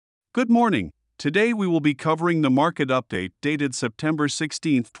Good morning. Today we will be covering the market update dated September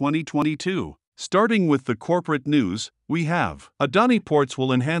 16, 2022. Starting with the corporate news, we have Adani Ports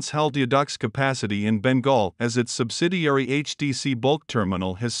will enhance Haldia Docks capacity in Bengal as its subsidiary HDC Bulk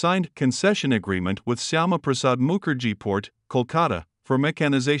Terminal has signed concession agreement with Syama Prasad Mukherjee Port, Kolkata, for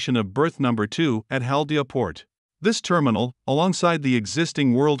mechanization of berth number 2 at Haldia Port. This terminal, alongside the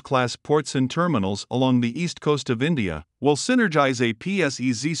existing world-class ports and terminals along the east coast of India, will synergize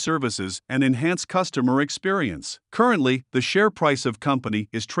APSEZ services and enhance customer experience. Currently, the share price of company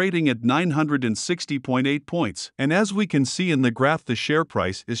is trading at 960.8 points, and as we can see in the graph, the share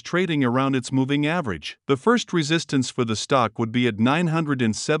price is trading around its moving average. The first resistance for the stock would be at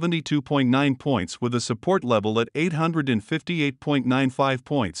 972.9 points with a support level at 858.95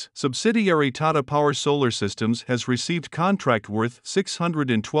 points. Subsidiary Tata Power Solar Systems has received contract worth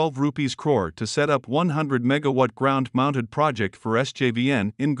 612 rupees crore to set up 100 megawatt ground-mounted project for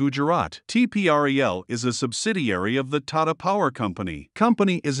SJVN in Gujarat. TPREL is a subsidiary of the Tata Power Company.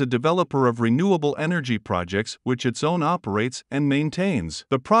 Company is a developer of renewable energy projects which its own operates and maintains.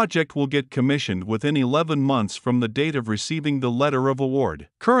 The project will get commissioned within 11 months from the date of receiving the letter of award.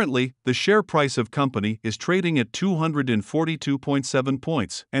 Currently, the share price of company is trading at 242.7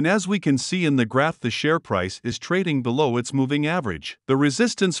 points, and as we can see in the graph, the share price is trading below its moving average. The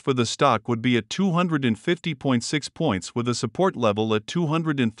resistance for the stock would be at 250.6 points with a support level at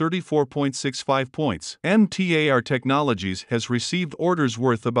 234.65 points. MTAR Technologies has received orders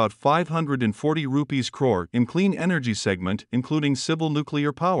worth about 540 rupees crore in clean energy segment including civil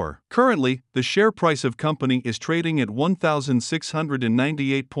nuclear power. Currently, the share price of company is trading at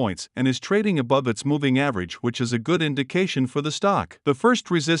 1,698 points and is trading above its moving average, which is a good indication for the stock. The first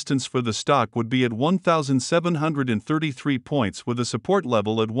resistance for the stock would be at 1,733 points with a support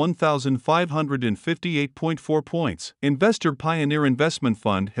level at 1,558.4 points. Investor Pioneer Investment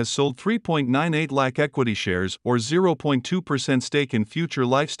Fund has sold 3.98 lakh equity shares or 0.2% stake in Future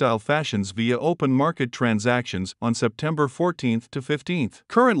Lifestyle Fashions via open market transactions on September 14th to 15th.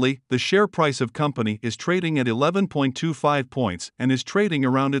 Currently, the share price of company is trading at 11.25 points and is trading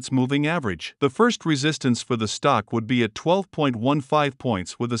around its moving average. The first resistance for the stock would be at 12.15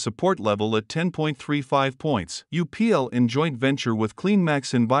 points with a support level at 10.35 points. UPL in joint venture with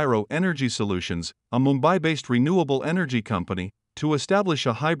CleanMax Enviro Energy Solutions, a Mumbai-based renewable energy company, to establish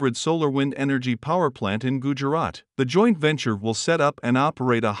a hybrid solar wind energy power plant in Gujarat. The joint venture will set up and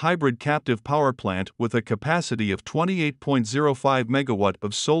operate a hybrid captive power plant with a capacity of 28.05 megawatt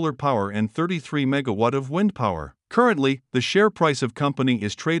of solar power and 33 megawatt of wind power. Currently, the share price of company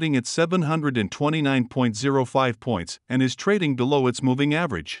is trading at 729.05 points and is trading below its moving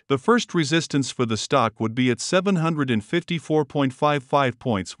average. The first resistance for the stock would be at 754.55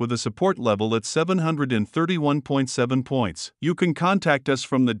 points with a support level at 731.7 points. You can contact us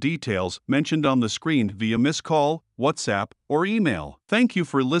from the details mentioned on the screen via missed call, WhatsApp, or email. Thank you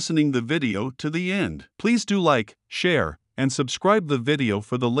for listening the video to the end. Please do like, share, and subscribe the video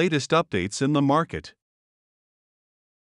for the latest updates in the market.